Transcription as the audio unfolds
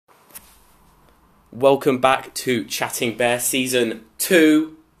Welcome back to Chatting Bear Season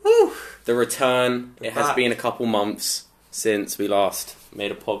 2. Woo. The return. We're It has back. been a couple months since we last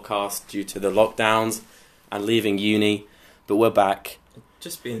made a podcast due to the lockdowns and leaving uni, but we're back.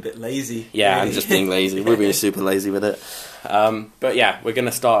 Just being a bit lazy. Yeah, really. I'm just being lazy. We're being super lazy with it. But yeah, we're going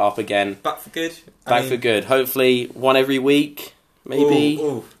to start up again. Back for good. Back for good. Hopefully one every week, maybe.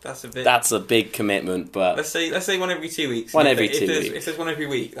 Ooh, that's a bit. That's a big commitment, but Let's say 1 every 2 weeks. One If every there- two if there's- weeks. If there's 1 every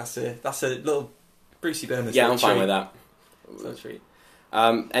week, that's a little Brucey bonus. yeah, little I'm fine treat. with that. Little treat.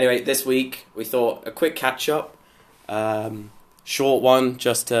 Anyway, this week we thought a quick catch up, short one,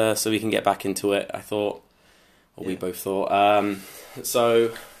 just so we can get back into it. I thought, or we Yeah. both thought.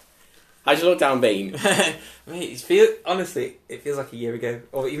 So, how'd your lockdown been? Mate, honestly, it feels like a year ago,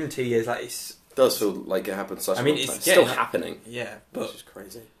 or even 2 years. Like It does feel like it happened such I a mean, long it's time. getting- Still happening, yeah, which but is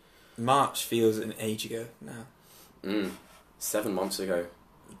crazy. March feels an age ago now. 7 months ago,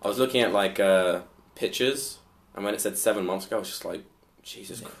 I was looking at like pictures, and when it said 7 months ago, I was just like,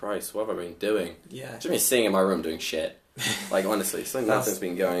 Jesus Yeah. Christ, what have I been doing? Yeah, Just been sitting in my room doing shit. Like honestly, it's like nothing's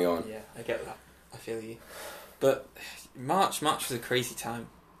been going on. yeah, I get that. I feel you. But March was a crazy time.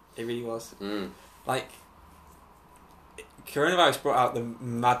 It really was. Like, coronavirus brought out the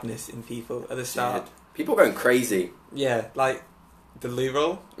madness in people at the start. People going crazy. Yeah, like the loo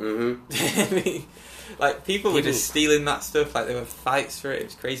roll. Mm-hmm. Like people were People- just stealing that stuff. Like there were fights for it. It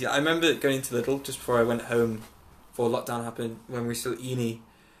was crazy. I remember going into Lidl just before I went home, before lockdown happened, when we were still at uni,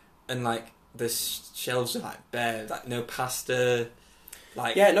 and like the shelves are like bare. Like no pasta.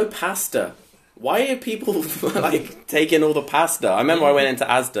 Like Yeah, no pasta. Why are people like taking all the pasta? I remember I went into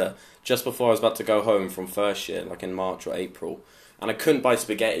Asda just before I was about to go home from first year, like in March or April, and I couldn't buy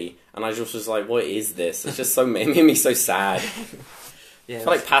spaghetti, and I just was like, "What is this?" It's just so it made me so sad. yeah, I feel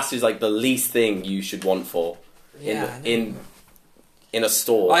like pasta is like the least thing you should want for yeah, I know. in a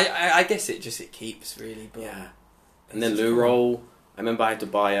store. I guess it keeps really. But Yeah, and then loo roll. I remember I had to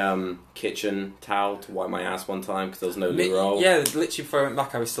buy kitchen towel to wipe my ass one time because there was no loo roll. Yeah, literally before I went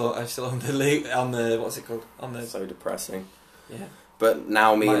back, I was still on the loo, on the what's it called, on the So depressing. yeah But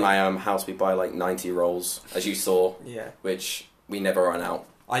now me and My- my house, we buy like 90 rolls, as you saw, yeah. which we never run out.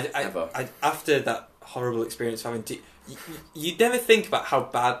 Ever. I after that horrible experience of having to, you never think about how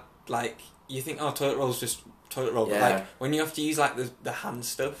bad, like you think, oh, toilet roll's just toilet roll, but Yeah. like when you have to use like the hand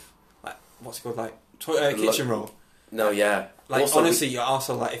stuff, like what's it called, like Lo- kitchen roll. No, yeah. Like Also, honestly, your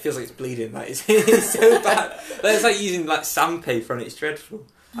arsehole, like it feels like it's bleeding. Like it's so bad. Like, it's like using like sandpaper on it. It's dreadful.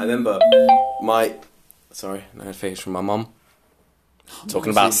 I remember my... Sorry, notification from my mum.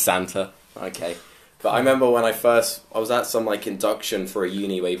 Talking about Santa. Okay. But I remember when I was at some like induction for a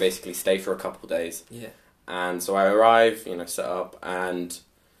uni where you basically stay for a couple of days. Yeah. And so I arrive, set up, and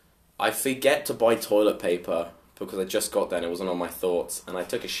I forget to buy toilet paper because I just got there and it wasn't on my thoughts. And I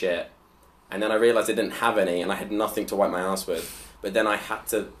took a shit. And then I realised I didn't have any and I had nothing to wipe my ass with. But then I had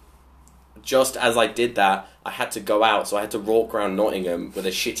to, just as I did that, I had to go out. So I had to walk around Nottingham with a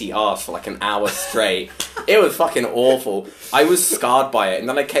shitty arse for like an hour straight. It was fucking awful. I was scarred by it. And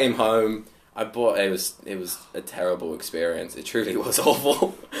then I came home. It was a terrible experience. It truly was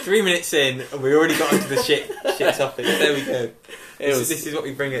awful. 3 minutes in, and we already got onto the shit topic. There we go. This is what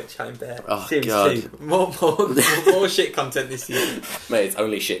we bring at Chatting Bear. Oh, Series God. 2. More shit content this season. Mate, it's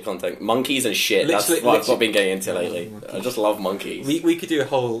only shit content. Monkeys and shit. That's Literally- what I've been getting into lately. Monkeys. I just love monkeys. We could do a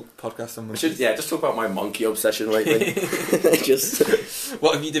whole podcast on I monkeys. should, just talk about my monkey obsession lately.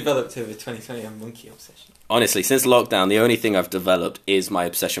 What have you developed over 2020 on monkey obsession? Honestly, since lockdown, the only thing I've developed is my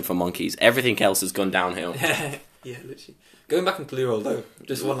obsession for monkeys. Everything else has gone downhill. Yeah, literally. Going back on Blue Roll though,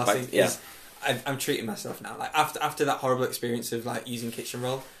 just one last thing. Yeah. Is I'm treating myself now. Like after that horrible experience of like using kitchen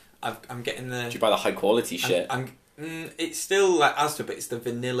roll, I'm getting the. Do you buy the high quality shit? It's still like Asda, but it's the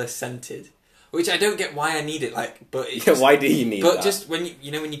vanilla scented, which I don't get why I need it. Like, but it's Yeah, just, why do you need but that? just when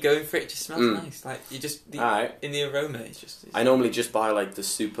when you go in for it, it just smells nice. Like you just Alright. in the aroma, it's just. I normally just buy like the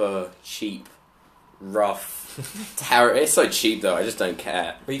super cheap, rough. It's so cheap though. I just don't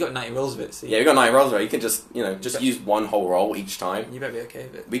care. But you got 90 rolls of it, so Yeah, we got 9 rolls right. You can just use one whole roll each time. you better be okay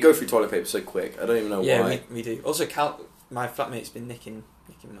with it. We go through toilet paper so quick. I don't even know Yeah, why. we do. Also, my flatmate's been nicking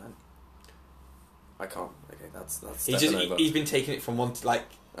mine. I can't. Okay, that's He's been taking it from one to like.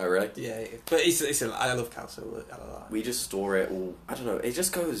 Oh really? Yeah, but I love Cal, so I love that. We just store it all. I don't know. It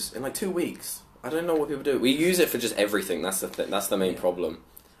just goes in like 2 weeks. I don't know what people do. We use it for just everything. That's the thing. That's the main problem.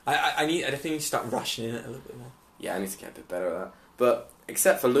 I think you need to start rationing it a little bit more. Yeah, I need to get a bit better at that. But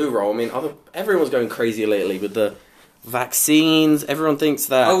except for loo roll, I mean, everyone's going crazy lately with the vaccines. Everyone thinks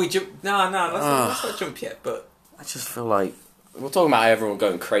that. Oh, we jump. No, let's not jump yet. But I just feel like we're talking about everyone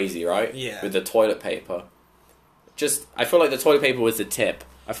going crazy, right? Yeah. With the toilet paper. I feel like the toilet paper was the tip.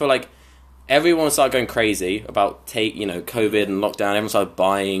 I feel like everyone started going crazy about COVID and lockdown. Everyone started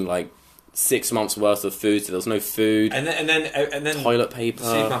buying like 6 months worth of food, so there was no food. And then toilet paper.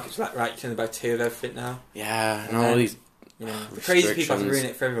 Supermarkets were like, right, you can only buy 2 of everything now. Yeah, and all these the crazy people had to ruin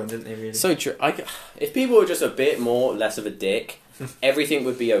it for everyone, didn't they? Really. So true. If people were just a bit more less of a dick, everything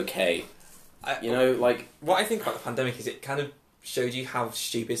would be okay. What I think about the pandemic is it kind of showed you how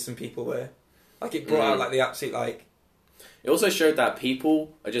stupid some people were. Like it brought out like the absolute like. It also showed that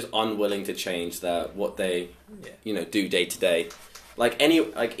people are just unwilling to change what they do day to day.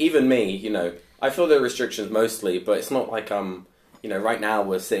 Even me, I feel the restrictions mostly, but it's not like right now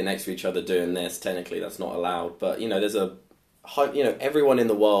we're sitting next to each other doing this. Technically, that's not allowed. But there's everyone in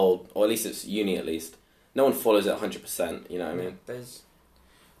the world, or at least it's uni at least, no one follows it 100%. You know what I mean? There's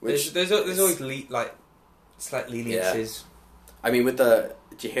always slight leniencies. Yeah. I mean, did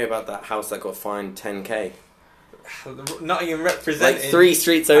you hear about that house that got fined 10k? Nottingham representing. Like 3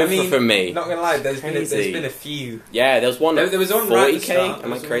 streets over from me. Not gonna lie, there's been a few. Yeah, there was one. There was one 40k. Right at the start.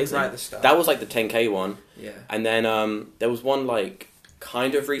 Am I crazy? Right at the start. That was like the 10k one. Yeah. And then there was one like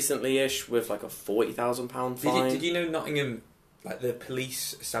kind of recently-ish with like a £40,000 fine. Did you know Nottingham, like the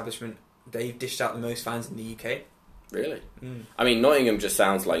police establishment, they've dished out the most fines in the UK? Really? Mm. I mean, Nottingham just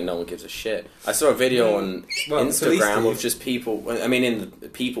sounds like no one gives a shit. I saw a video on Instagram of just people. I mean, in the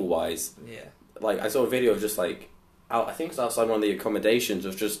people-wise. Yeah. Like I saw a video of just like. I think it's outside one of the accommodations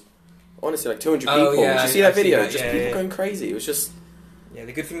of just, honestly, like 200 people. Oh, yeah, Did you see that video? Just people going crazy. It was just... Yeah,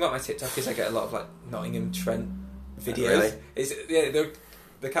 the good thing about my TikTok is I get a lot of, like, Nottingham Trent videos. Really?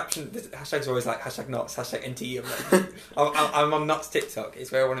 The caption, the hashtag's always like, #Knots, #NTE. I'm like, I'm on Knots TikTok.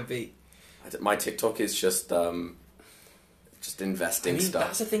 It's where I want to be. My TikTok is just investing stuff.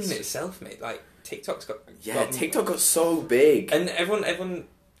 That's a thing in itself, mate. Like, TikTok's got... Yeah, TikTok got so big. And everyone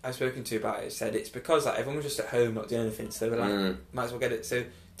I've spoken to about it said it's because like everyone was just at home not doing anything, so they were like, might as well get it. So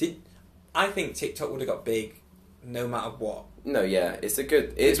I think TikTok would have got big no matter what. No, yeah, it's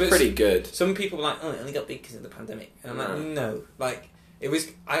pretty good. Some people were like, oh, it only got big because of the pandemic, and I'm like, no, like it was.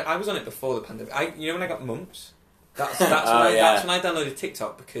 I was on it before the pandemic. When I got mumps, that's when I downloaded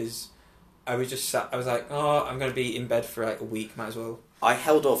TikTok because I was just sat. I was like, oh, I'm going to be in bed for like a week, might as well. I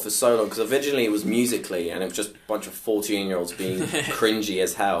held off for so long because originally it was Musical.ly and it was just a bunch of 14-year-olds being cringy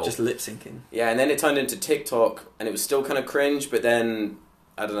as hell. Just lip syncing. Yeah, and then it turned into TikTok and it was still kind of cringe, but then,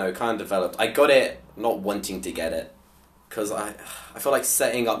 I don't know, it kind of developed. I got it not wanting to get it because I feel like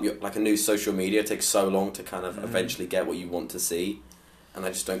setting up a new social media takes so long to kind of eventually get what you want to see, and I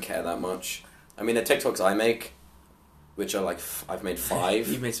just don't care that much. I mean, the TikToks I make, which are like, I've made 5,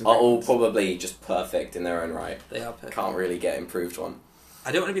 You've made some are all probably just perfect in their own right. They are perfect. Can't really get improved on.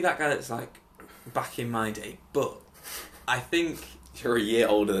 I don't want to be that guy that's like back in my day, but I think you're a year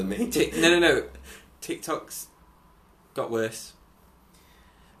older than me. No. TikTok's got worse.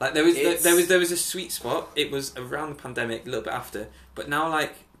 Like there was a sweet spot. It was around the pandemic, a little bit after, but now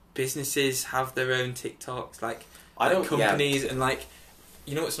like businesses have their own TikToks, like companies, and like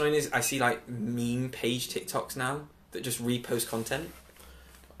you know what's annoying is I see like meme page TikToks now that just repost content.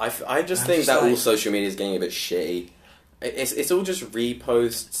 I just think that all social media is getting a bit shitty. It's all just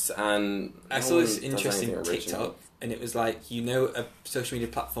reposts and... I saw this interesting TikTok and it was like, a social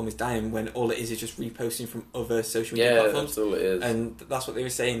media platform is dying when all it is just reposting from other social media platforms. Yeah, that's all it is. And that's what they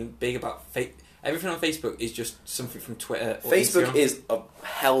were saying big about... Everything on Facebook is just something from Twitter or Facebook Instagram. Is a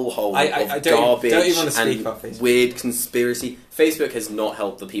hellhole of garbage don't even want to and speak about Facebook. Weird conspiracy. Facebook has not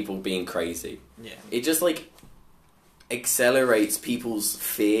helped the people being crazy. Yeah. It just, accelerates people's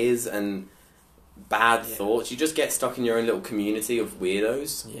fears and... bad thoughts. You just get stuck in your own little community of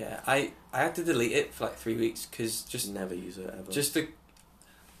weirdos. Yeah, I had to delete it for 3 weeks because just never use it ever. It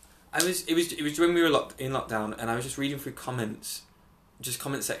was when we were in lockdown and I was just reading through comment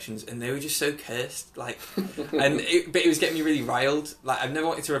sections and they were just so cursed but it was getting me really riled. Like I've never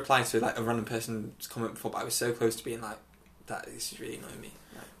wanted to reply to a random person's comment before, but I was so close to being like, this is really annoying me.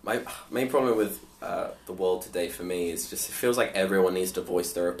 My main problem with the world today for me is just it feels like everyone needs to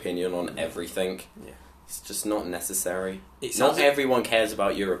voice their opinion on everything. Yeah. It's just not necessary. Not everyone cares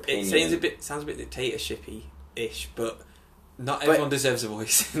about your opinion. It sounds a bit dictatorship-y-ish, but not everyone deserves a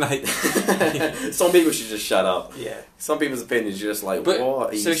voice. Some people should just shut up. Yeah. Some people's opinions are just what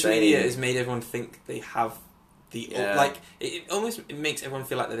are you saying? Social media has made everyone think they have it makes everyone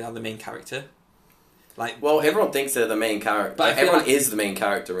feel like they are the main character. Everyone thinks they're the main character. But everyone is the main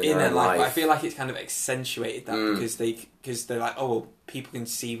character in their own life. But I feel like it's kind of accentuated that because they're like, oh, well, people can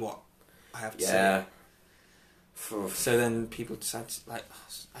see what I have to say. So then people decide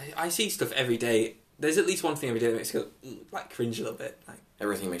I see stuff every day there's at least one thing every day that makes you go, like, cringe a little bit. Like,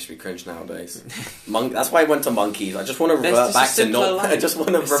 everything makes me cringe nowadays. That's why I went to monkeys. I just want to There's revert just a back to simpler life. I just want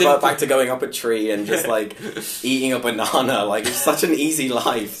to A revert simpler- back to going up a tree and just like eating a banana. Like it's such an easy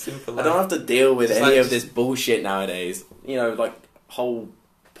life. simple I don't life. have to deal with It's any like of this bullshit nowadays. You know, like whole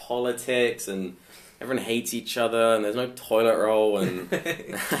politics and everyone hates each other and there's no toilet roll and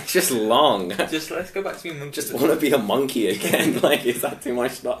it's just long. Just let's go back to being monkeys. Just want to be a monkey again. Like, is that too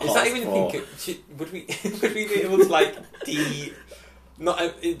much to Is that ask even for? would we would we be able to like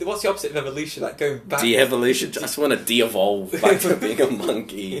what's the opposite of evolution? Like going back. De-evolution. Just want to de-evolve back to being a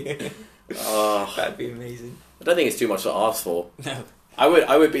monkey. Oh, That'd be amazing. I don't think it's too much to ask for. No,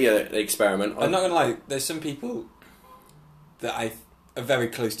 I would be an experiment. I'm not gonna lie. There's some people that I are very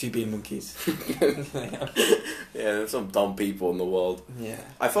close to being monkeys. Yeah, there's some dumb people in the world. Yeah.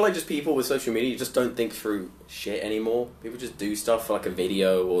 I feel like just people with social media just don't think through shit anymore. People just do stuff for like a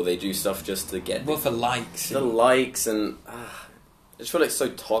video or they do stuff just to get Well, for likes. the likes and I just feel like it's so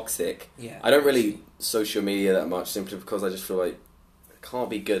toxic. Yeah. I don't really social media that much simply because I just feel like it can't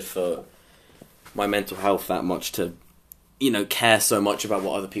be good for my mental health that much to, you know, care so much about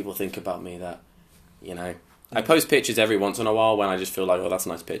what other people think about me that, you know. I post pictures every once in a while when I just feel like, oh, that's a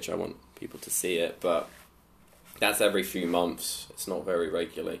nice picture, I want people to see it, but that's every few months. It's not very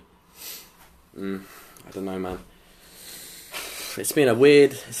regularly. I don't know, man. It's been a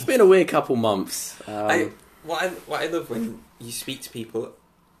weird couple months. What I love when you speak to people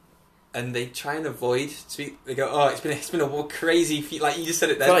and they try and avoid speak. They go, "Oh, it's been a crazy few," like you just said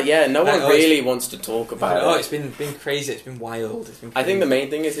it I there. feel like, yeah, no one Like, really wants to talk about it. Oh, it's been crazy. It's been wild. It's been. I think the crazy. main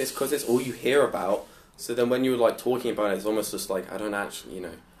thing is it's because it's all you hear about. So then when you're like talking about it, it's almost just like I don't actually, you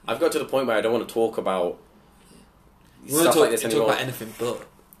know. I've got to the point where I don't want to talk about We want stuff to like this talk anymore. about anything but.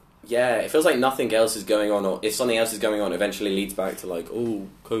 Yeah, it feels like nothing else is going on, or if something else is going on, eventually leads back to like, oh,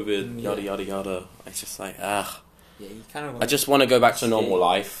 COVID, yada yada yada. It's just like, Yeah, you kind of. I just want to go back to normal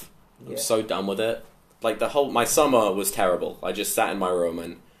life. I'm Yeah. so done with it. Like my summer was terrible. I just sat in my room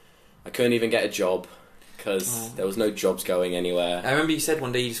and I couldn't even get a job because there was no jobs going anywhere. I remember you said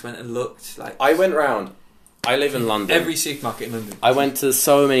one day you just went and looked like. I went round. I live in London. Every supermarket in London. I went to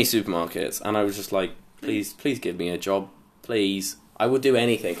so many supermarkets and I was just like, please give me a job, please. I would do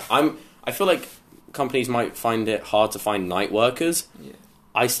anything. I feel like companies might find it hard to find night workers. Yeah.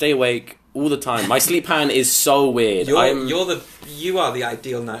 I stay awake all the time. My sleep pattern is so weird. You are the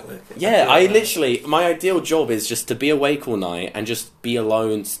ideal night worker. Yeah, my ideal job is just to be awake all night and just be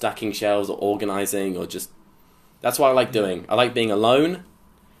alone, stacking shelves or organising or just... That's what I like doing. I like being alone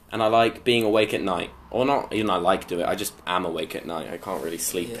and I like being awake at night. Or not, even I like to do it, I just am awake at night. I can't really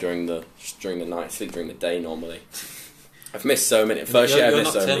sleep during the night. I sleep during the day normally. I've missed so many... First year I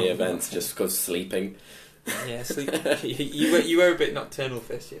missed so many events just because sleeping. Yeah, sleep. you were a bit nocturnal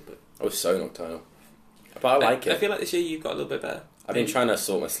first year, but... I was so nocturnal. But I like it. I feel like this year you've got a little bit better. I've been trying to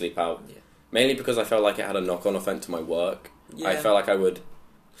sort my sleep out. Yeah. Mainly because I felt like it had a knock-on effect to my work. Yeah. I felt like I would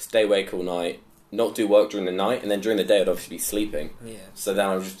stay awake all night, not do work during the night, and then during the day I'd obviously be sleeping. Yeah. So then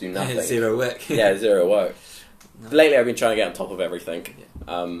I would just do nothing. Zero work. Yeah, zero work. No. Lately I've been trying to get on top of everything.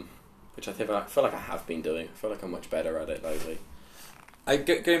 Yeah. Which I feel like I have been doing. I feel like I'm much better at it lately.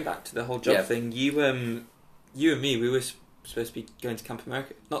 Going back to the whole job Yeah. thing, you and me, we were supposed to be going to Camp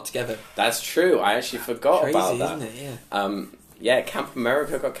America, not together. That's true. I actually forgot Crazy, about that. isn't it? Yeah. Yeah, Camp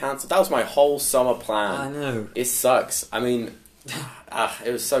America got cancelled. That was my whole summer plan. I know. It sucks. I mean,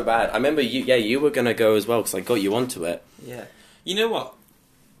 it was so bad. I remember you were going to go as well because I got you onto it. Yeah. You know what?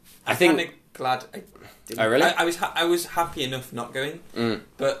 I think... I'm kind of glad I didn't. Oh, really? I was happy enough not going,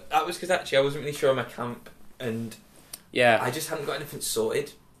 but that was because actually I wasn't really sure on my camp, and Yeah. I just hadn't got anything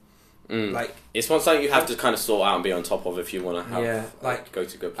sorted. Like, it's one something you have to kind of sort out and be on top of if you want to have Yeah, like, go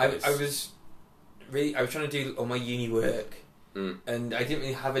to a good I place. was trying to do all my uni work, and I didn't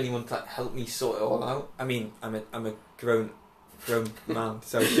really have anyone to like, help me sort it all out. I mean, I'm a grown man,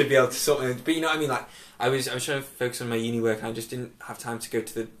 so I should be able to sort it. But you know what I mean? Like, I was trying to focus on my uni work, and I just didn't have time to go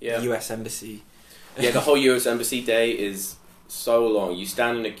to the US embassy. Yeah, the whole US embassy day is so long. You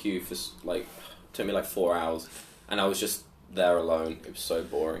stand in a queue for it took me like 4 hours, and I was just there alone. It was so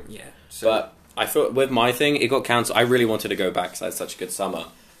boring. Yeah, so, but I thought with my thing, it got cancelled. I really wanted to go back because I had such a good summer.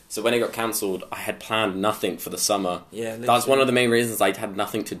 So when it got cancelled, I had planned nothing for the summer. Yeah, that's one of the main reasons I had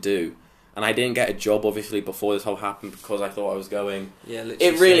nothing to do. And I didn't get a job, obviously, before this whole happened because I thought I was going. Yeah,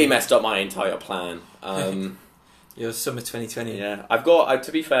 it really messed up my entire plan. Your summer 2020. Yeah, I've got.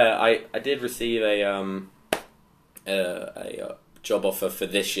 To be fair, I did receive a job offer for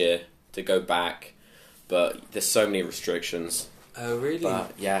this year to go back, but there's so many restrictions. Oh really?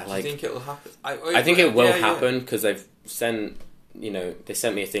 But yeah, Do you think it'll happen? I think it will happen because they've sent. They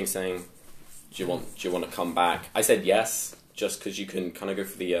sent me a thing saying do you want to come back? I said yes, just because you can kind of go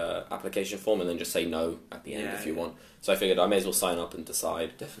through the application form and then just say no at the end if you want. So I figured I may as well sign up and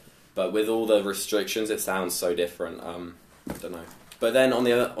decide. Definitely. But with all the restrictions, it sounds so different. I don't know. But then on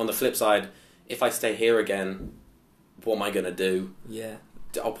the flip side, if I stay here again, what am I gonna do? Yeah.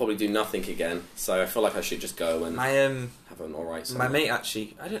 I'll probably do nothing again. So I feel like I should just go and have an alright summer. My mate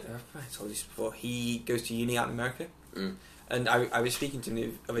actually, I don't know if I told you this before, he goes to uni out in America. Mm. And I was speaking to him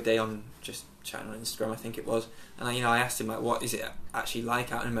the other day on just chatting on Instagram, I think it was. And I asked him, like, what is it actually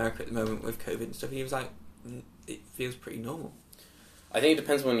like out in America at the moment with COVID and stuff? And he was like, it feels pretty normal. I think it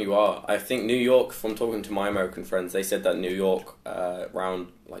depends when you are. I think New York, from talking to my American friends, they said that New York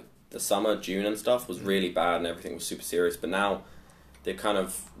around like the summer, June and stuff, was really bad and everything was super serious. But now they've kind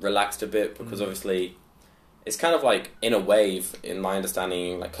of relaxed a bit because obviously it's kind of like in a wave, in my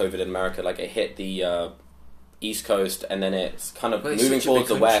understanding, like COVID in America, like it hit the East Coast and then it's kind of moving towards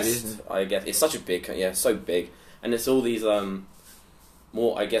the West. I guess it's such a big, so big, and it's all these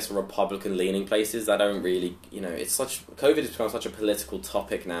more, I guess, Republican-leaning places that don't really, it's COVID has become such a political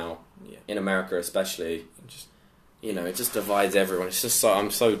topic now in America, especially. It just divides everyone. It's just I'm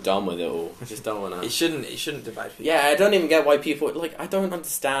so done with it all. I just don't want to. It shouldn't divide people. Yeah, I don't even get why people I don't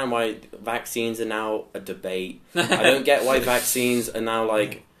understand why vaccines are now a debate. I don't get why vaccines are now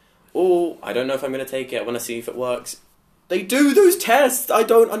like, oh, I don't know if I'm going to take it. I want to see if it works. They do those tests. I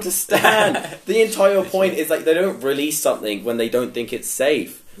don't understand. The entire point is like they don't release something when they don't think it's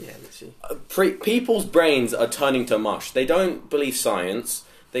safe. Yeah, literally. People's brains are turning to mush. They don't believe science.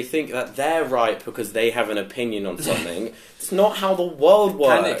 They think that they're right because they have an opinion on something. It's not how the world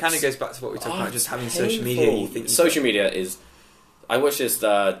works. It kind of goes back to what we talked about, just having social media. You think social media is... I watched this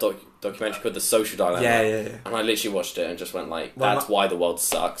documentary called The Social Dilemma. Yeah. And I literally watched it and just went like, that's why the world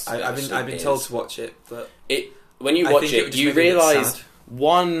sucks. I've been told to watch it, but... When you watch it, you realise,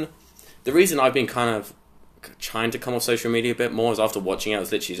 the reason I've been kind of trying to come off social media a bit more is after watching it, I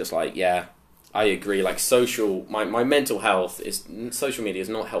was literally just like, yeah, I agree. Like my mental health social media is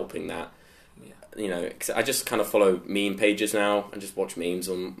not helping that. Yeah. 'Cause I just kind of follow meme pages now and just watch memes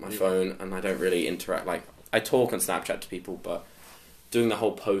on my phone, and I don't really interact. Like I talk on Snapchat to people, but doing the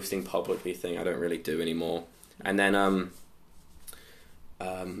whole posting publicly thing, I don't really do anymore. And then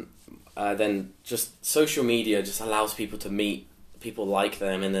just social media just allows people to meet people like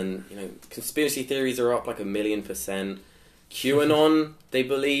them, and then conspiracy theories are up like 1,000,000%. QAnon, they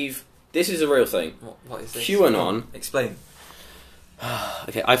believe this is a real thing. What is this? QAnon. Explain.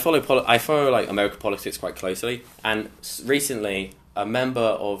 Okay, I follow like American politics quite closely, and recently a member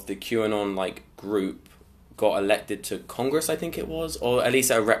of the QAnon like group got elected to Congress, I think it was, or at least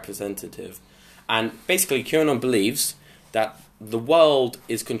a representative. And basically, QAnon believes that the world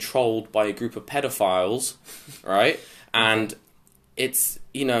is controlled by a group of pedophiles, right? And it's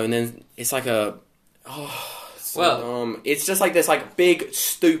and then it's like it's just like this like big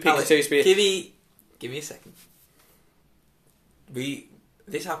stupid conspiracy. Give me a second.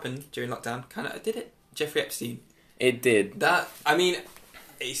 This happened during lockdown. Did it? Jeffrey Epstein. It did.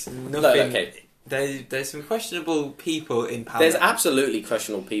 It's nothing. Okay. There's some questionable people in power. There's absolutely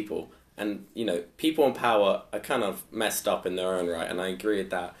questionable people. And, people in power are kind of messed up in their own right, and I agree with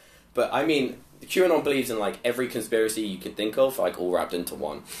that. But, I mean, QAnon believes in, like, every conspiracy you can think of, like, all wrapped into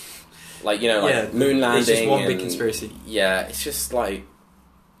one. Like, moon landing. It's just one big conspiracy. Yeah, it's just, like,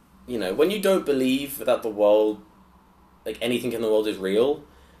 when you don't believe that the world, like, anything in the world is real,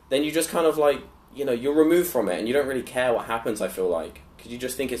 then you just kind of, like, you're removed from it, and you don't really care what happens, I feel like. Because you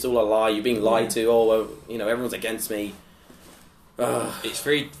just think it's all a lie, you're being lied to, everyone's against me. It's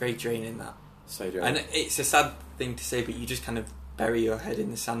very, very draining, that. So draining. And it's a sad thing to say, but you just kind of bury your head in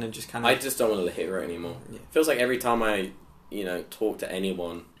the sand and just kind of... I just don't want to hear it anymore. Yeah. It feels like every time I, talk to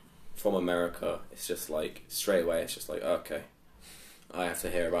anyone from America, it's just like, straight away, it's just like, okay, I have to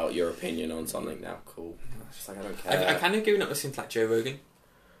hear about your opinion on something now. Cool. It's just like, I don't care. I've kind of given up listening to, like, Joe Rogan.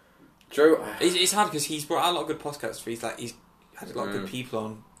 It's hard because he's brought out a lot of good podcasts. He's had a lot of good people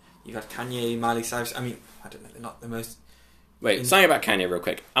on. You've had Kanye, Miley Cyrus. I mean, I don't know, they're not the most... Wait, something about Kanye real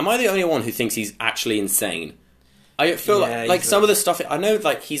quick. Am I the only one who thinks he's actually insane? I feel like some of the stuff... I know,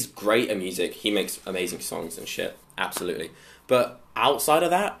 like, he's great at music. He makes amazing songs and shit. Absolutely. But outside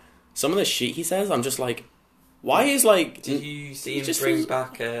of that, some of the shit he says, I'm just like... Why is, like... Did you see him bring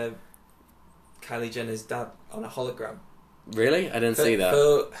back Kylie Jenner's dad on a hologram? Really? I didn't see that.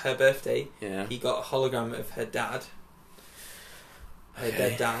 For her birthday, yeah, he got a hologram of her dad. Her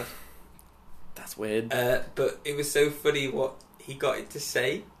dead dad. That's weird. But it was so funny what he got it to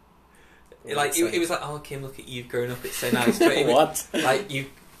say. It was like, oh, Kim, look at you, you've grown up, it's so nice. But what? Like,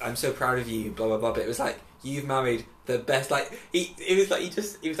 I'm so proud of you, blah, blah, blah. But it was like, you've married the best. Like it was like he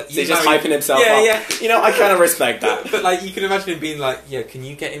was like, So he's just hyping himself yeah, up. Yeah. You know, I kind of respect that. But like, you can imagine him being like, yeah, can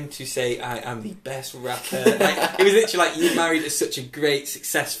you get him to say I am the best rapper? Like, it was literally like, you married such a great,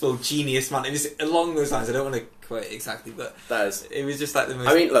 successful, genius man. It was along those lines. I don't want to quote it exactly, but it was just like the most.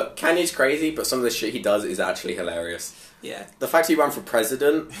 I mean, look, Kanye's crazy, but some of the shit he does is actually hilarious. Yeah. The fact he ran for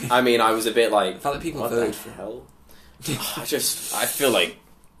president, I mean, I was a bit like, the fact that people what vote the hell? I feel like.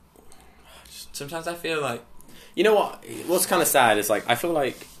 Sometimes I feel like. You know what? What's kind of sad is, like, I feel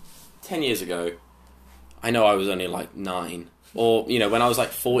like 10 years ago, I know I was only like 9, or, you know, when I was like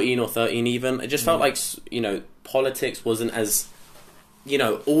 14 or 13 even, it just felt like, you know, politics wasn't as, you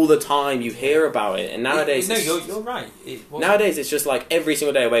know, all the time you hear about it. And nowadays, no, you're right. Nowadays, it's just like every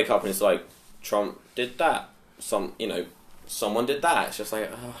single day I wake up and it's like, Trump did that. Someone did that. It's just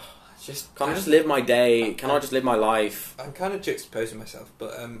like, can I just live my day? Can I just live my life? I'm kind of juxtaposing myself,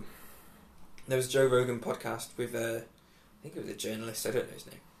 but there was a Joe Rogan podcast with I think it was a journalist. I don't know his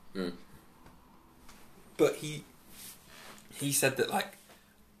name, but he said that, like,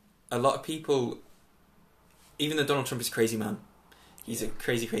 a lot of people, even though Donald Trump is a crazy man, he's a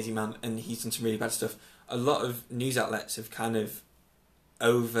crazy man, and he's done some really bad stuff. A lot of news outlets have kind of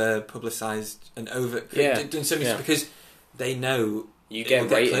over publicised and done so much because they know you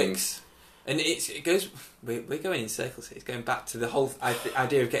get ratings. Clicks. And it goes. We're going in circles here. It's going back to the whole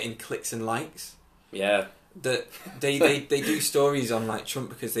idea of getting clicks and likes. Yeah. That they do stories on, like, Trump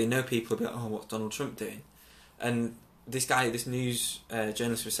because they know people will be like, oh, what's Donald Trump doing? And this news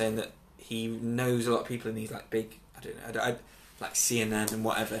journalist was saying that he knows a lot of people in these, like, big, I don't know, like CNN and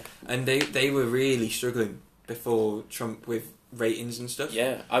whatever, and they were really struggling before Trump with ratings and stuff.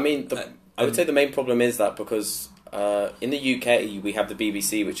 Yeah, I mean, I would say the main problem is that because in the UK we have the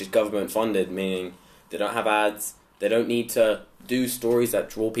BBC, which is government funded, meaning they don't have ads, they don't need to do stories that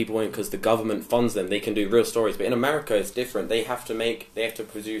draw people in because the government funds them. They can do real stories, but in America it's different. They have to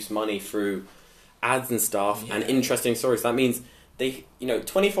produce money through ads and stuff and interesting stories. That means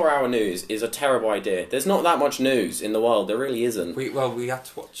 24-hour news is a terrible idea. There's not that much news in the world. There really isn't. We had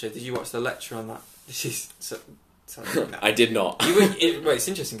to watch it. Did you watch the lecture on that? This is I did not. It's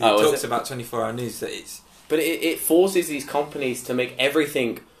interesting because it talks about 24-hour news. But it forces these companies to make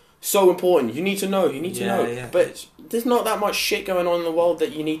everything so important. You need to know. Yeah. But there's not that much shit going on in the world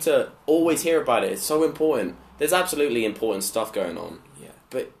that you need to always hear about it. It's so important. There's absolutely important stuff going on. Yeah.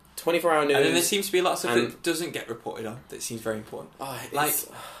 But 24-hour news... And then there seems to be a lot of stuff that doesn't get reported on that seems very important.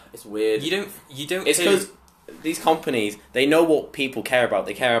 It's weird. You don't... It's because these companies, they know what people care about.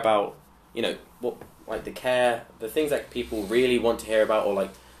 They care about, the things that people really want to hear about, or, like,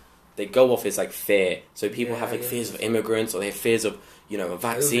 they go off is, like, fear. So people have, like, fears of immigrants, or they have fears of, a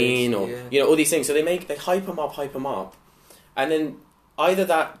vaccine, or, all these things. So they hype them up. And then either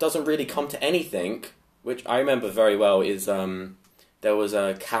that doesn't really come to anything, which I remember very well, is there was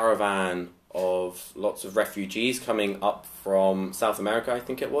a caravan of lots of refugees coming up from South America, I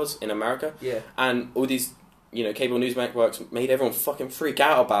think it was, in America. Yeah. And all these, cable news networks made everyone fucking freak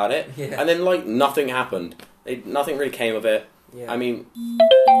out about it. Yeah. And then, nothing happened. Nothing really came of it. Yeah. I mean,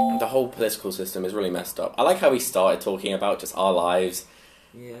 the whole political system is really messed up. I like how we started talking about just our lives.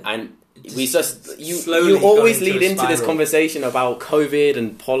 Yeah. And you always lead into this conversation about COVID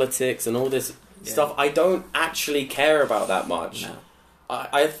and politics and all this stuff I don't actually care about that much. No.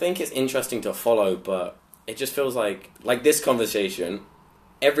 I think it's interesting to follow, but it just feels like this conversation,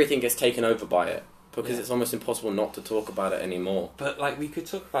 everything gets taken over by it because it's almost impossible not to talk about it anymore. But, like, we could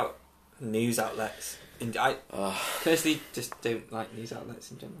talk about news outlets. I personally just don't like news outlets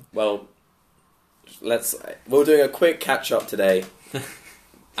in general. Well, we're doing a quick catch up today.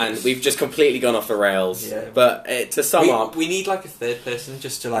 And we've just completely gone off the rails. Yeah. But to sum up... We need, like, a third person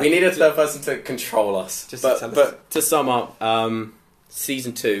just to, like... We need a third person to control us. But to sum up,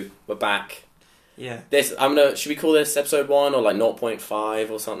 Season 2, we're back. Yeah. Should we call this episode 1 or, like, 0.5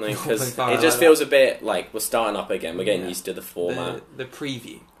 or something? Because it just feels a bit like we're starting up again. We're getting used to the format. The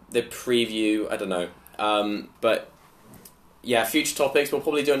preview. The preview, I don't know. But... Yeah, future topics. We'll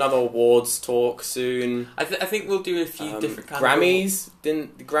probably do another awards talk soon. I think we'll do a few different kinds Grammys.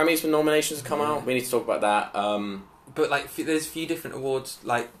 The Grammys when nominations have come out. We need to talk about that. But, like, there's a few different awards.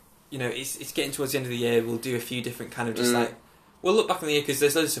 Like, it's getting towards the end of the year. We'll do a few different kind of just like... We'll look back on the year because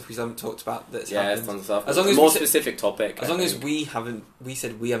there's loads of stuff we haven't talked about that's happened. Yeah, tons of stuff. As long as more specific topic. As long as we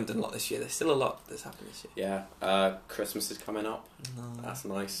said we haven't done a lot this year. There's still a lot that's happened this year. Yeah. Christmas is coming up. No. That's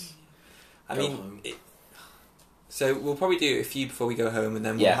nice. I mean... So we'll probably do a few before we go home, and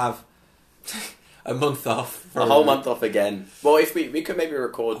then we'll have a month off. A whole month off again. Well, if we could maybe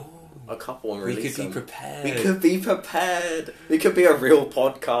record a couple and We release could be them. prepared. We could be prepared. We could be a real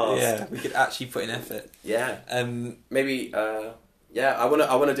podcast. Yeah, we could actually put in effort. Yeah. Um, Maybe. Yeah, I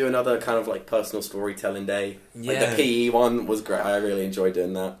wanna do another kind of like personal storytelling day. Like Yeah. the PE one was great. I really enjoyed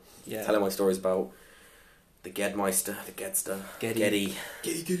doing that. yeah. Telling my stories about the Gedmeister, the Gedster, Geddy.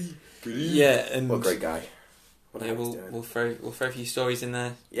 Geddy. Yeah, and What a great guy. What the yeah, heck he's doing. we'll throw a few stories in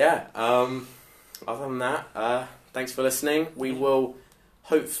there. Yeah. Other than that, thanks for listening. We will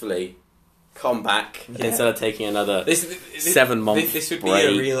hopefully come back Yeah. instead of taking another This 7 month This would break.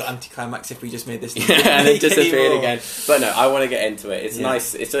 be a real anticlimax if we just made this. and it disappeared anymore. again. But no, I want to get into it. It's Yeah.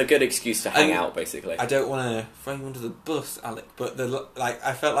 nice. It's a good excuse to hang And out, basically. I don't want to throw you under the bus, Alec, but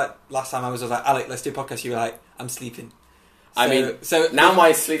I felt like last time I was like, Alec, let's do a podcast. You were like, I'm sleeping. I mean, now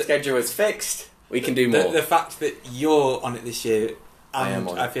my sleep schedule is fixed. We can do more. The fact that you're on it this year, I am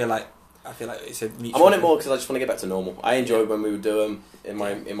on it. I feel like it's a mutual. I'm on it more because I just want to get back to normal. I enjoyed when we would do them in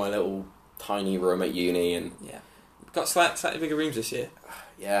my little tiny room at uni, and Yeah, got slightly bigger rooms this year.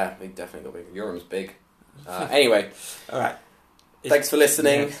 yeah, we definitely got bigger. Your room's big. Anyway, All right. thanks for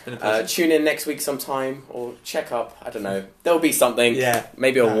listening. Yeah, it's been a pleasure. Tune in next week sometime or check up. I don't know. There'll be something. Yeah.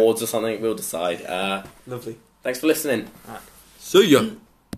 Maybe Alright. awards or something. We'll decide. Lovely. Thanks for listening. All right. See ya.